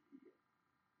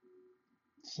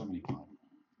 75.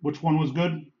 Which one was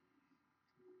good?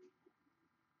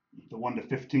 The 1 to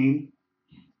 15.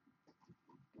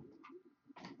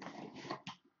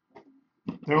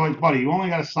 They're like, buddy, you only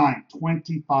got to sign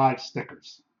 25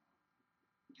 stickers.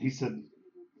 He said,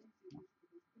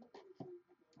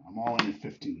 I'm all in at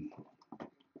 15.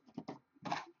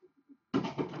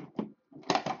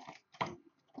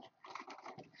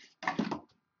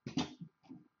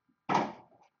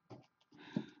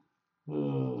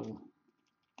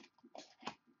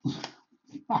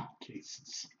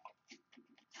 Cases.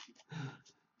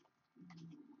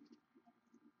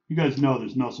 You guys know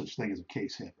there's no such thing as a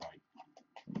case hit, right?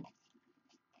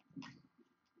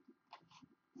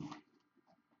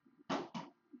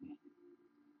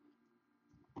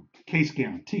 Case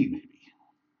guarantee, maybe.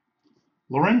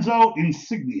 Lorenzo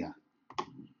Insignia.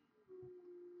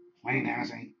 Wayne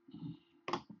Hennessy.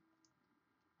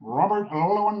 Robert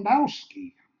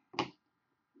Lewandowski. I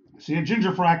see a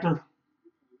ginger fractor.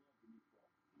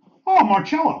 Oh,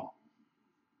 Marcello.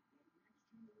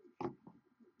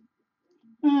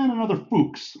 And another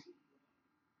Fuchs.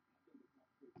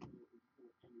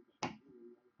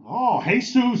 Oh,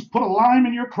 Jesus, put a lime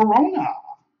in your Corona.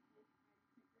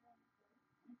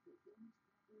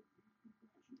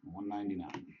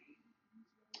 199.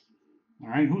 All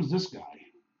right, who's this guy?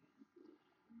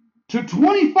 To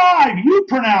 25, you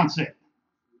pronounce it.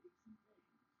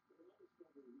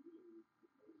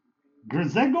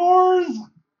 Grzegorz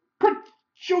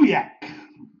Krychowiak.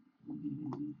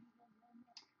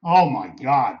 Oh my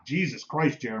God, Jesus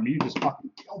Christ, Jeremy, you just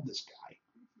fucking killed this guy. I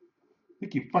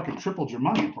think you fucking tripled your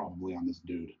money probably on this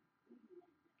dude.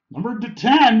 Numbered to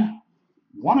 10,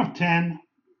 1 of 10.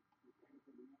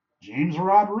 James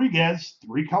Rodriguez,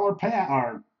 3-color patch,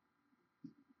 or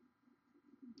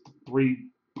 3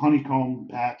 honeycomb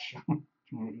patch,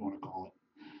 whatever you want to call it.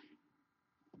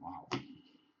 Wow.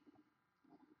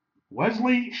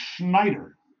 Wesley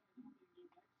Schneider.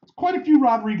 It's quite a few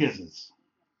Rodriguezes.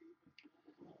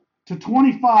 To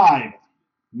 25,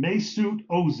 Mesut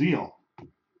Ozil.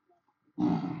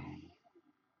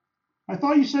 I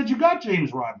thought you said you got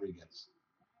James Rodriguez.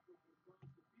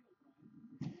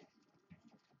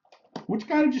 Which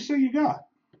guy did you say you got?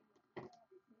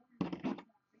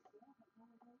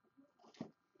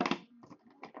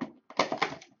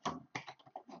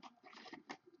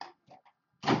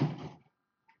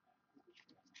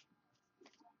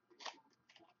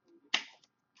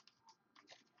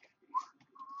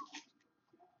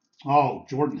 Oh,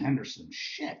 Jordan Henderson.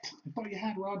 Shit. I thought you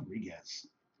had Rodriguez.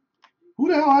 Who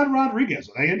the hell had Rodriguez?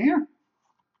 Are they in here?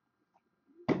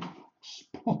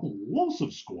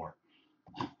 Explosive score.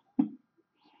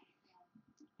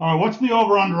 All right, what's the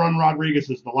over-under on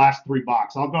Rodriguez's the last 3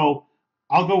 box? I'll go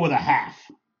with a half.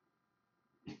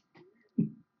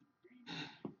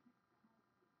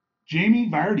 Jamie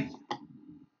Vardy.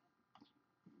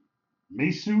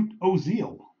 Mesut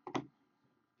Ozil.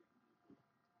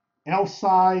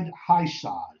 Elside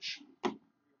Haishaj.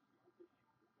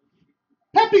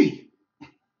 Pepe.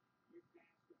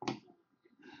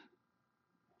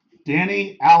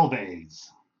 Danny Alves.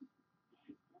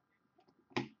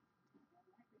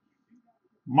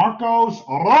 Marcos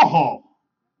Rojo.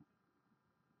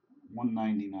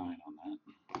 199 on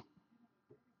that.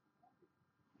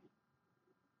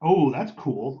 Oh, that's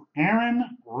cool.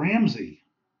 Aaron Ramsey.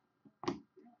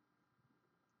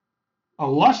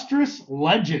 Illustrious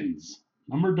Legends.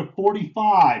 Number to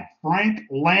 45, Frank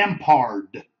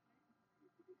Lampard.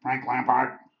 Frank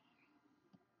Lampard.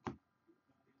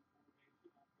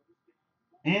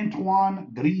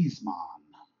 Antoine Griezmann.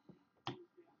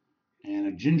 And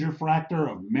a ginger fractor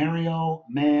of Mario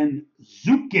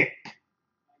Mandzukic.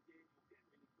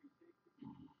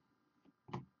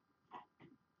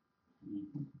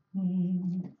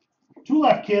 2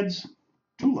 left, kids.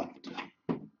 2 left.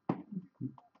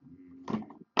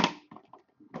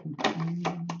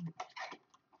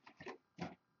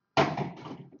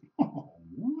 Oh,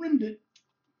 rimmed it.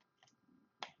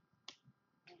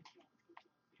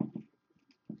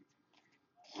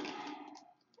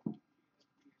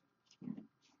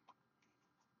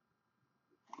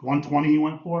 $120 he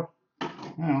went for?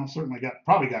 Well, certainly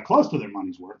probably got close to their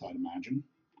money's worth, I'd imagine.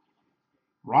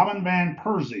 Robin Van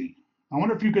Persie. I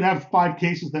wonder if you could have 5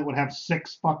 cases that would have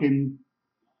 6 fucking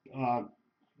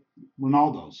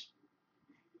Ronaldos.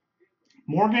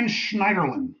 Morgan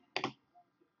Schneiderlin.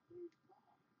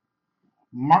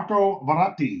 Marco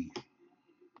Verratti. A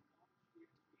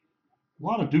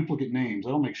lot of duplicate names.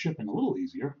 That'll make shipping a little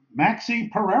easier. Maxi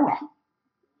Pereira.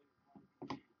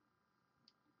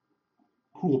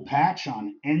 Cool patch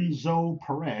on Enzo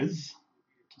Perez.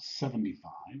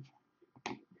 75.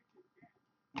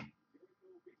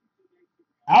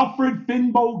 Alfred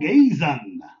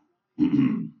Finnbogason.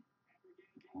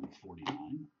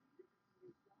 149.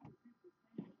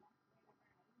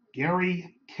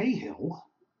 Gary Cahill.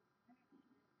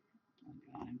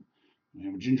 We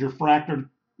have a ginger fractor.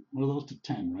 What are those to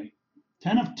 10, right?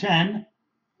 10 of 10.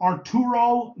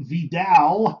 Arturo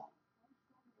Vidal.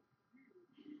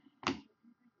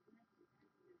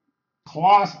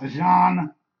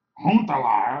 Klaas-Jan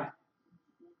Huntelaar.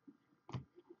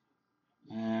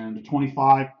 And a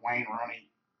 25, Wayne Rooney.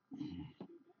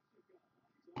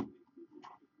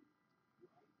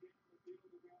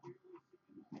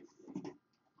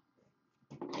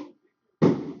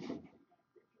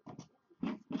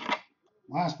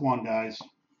 Last one, guys.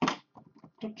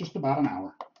 Took just about an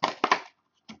hour.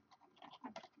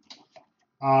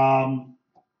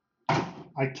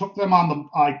 I took them on the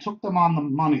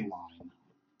money line.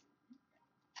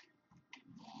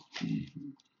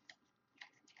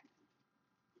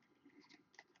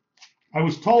 I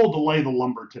was told to lay the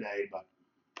lumber today, but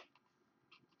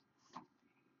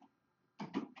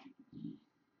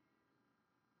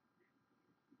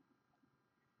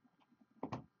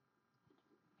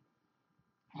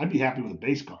I'd be happy with a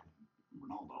base card.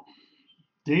 Ronaldo.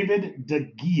 David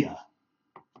De Gea.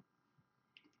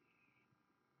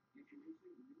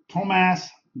 Tomas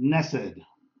Nesed.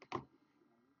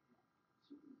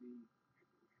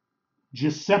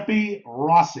 Giuseppe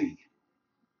Rossi.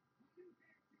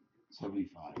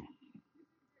 75.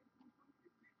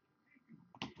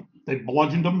 They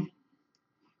bludgeoned him.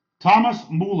 Thomas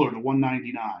Mueller to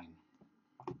 199.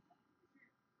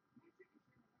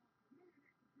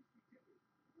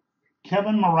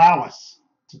 Kevin Morales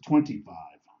to 25.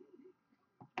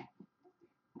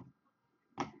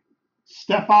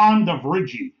 Stefan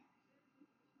Davrigi.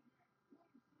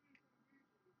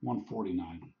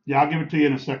 149. Yeah, I'll give it to you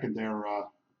in a second there,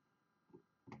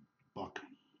 Buck.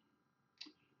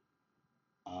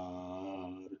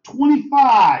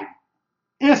 25.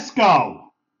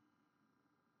 Isco.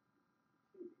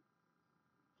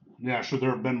 Yeah, should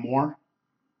there have been more?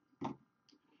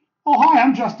 Oh, hi,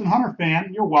 I'm Justin Hunter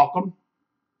fan. You're welcome.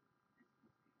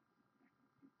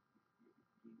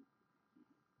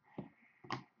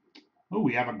 Oh,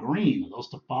 we have a green. Are those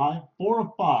to 5? 4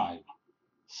 of 5.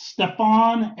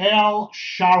 Stefan El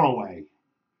Shaarawy.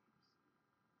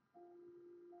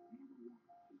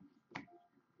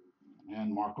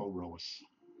 And Marco Reus.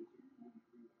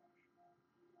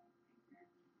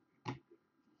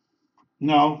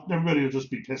 No, everybody will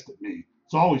just be pissed at me.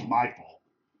 It's always my fault.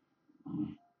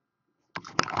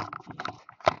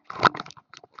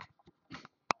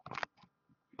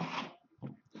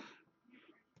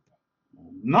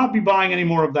 Not be buying any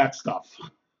more of that stuff.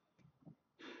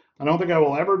 I don't think I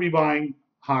will ever be buying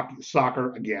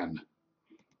soccer again.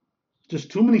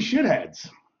 Just too many shitheads.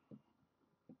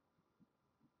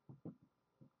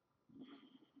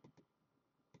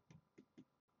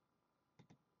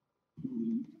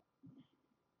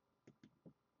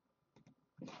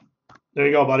 There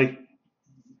you go, buddy.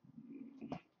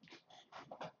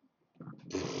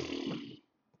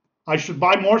 I should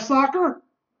buy more soccer?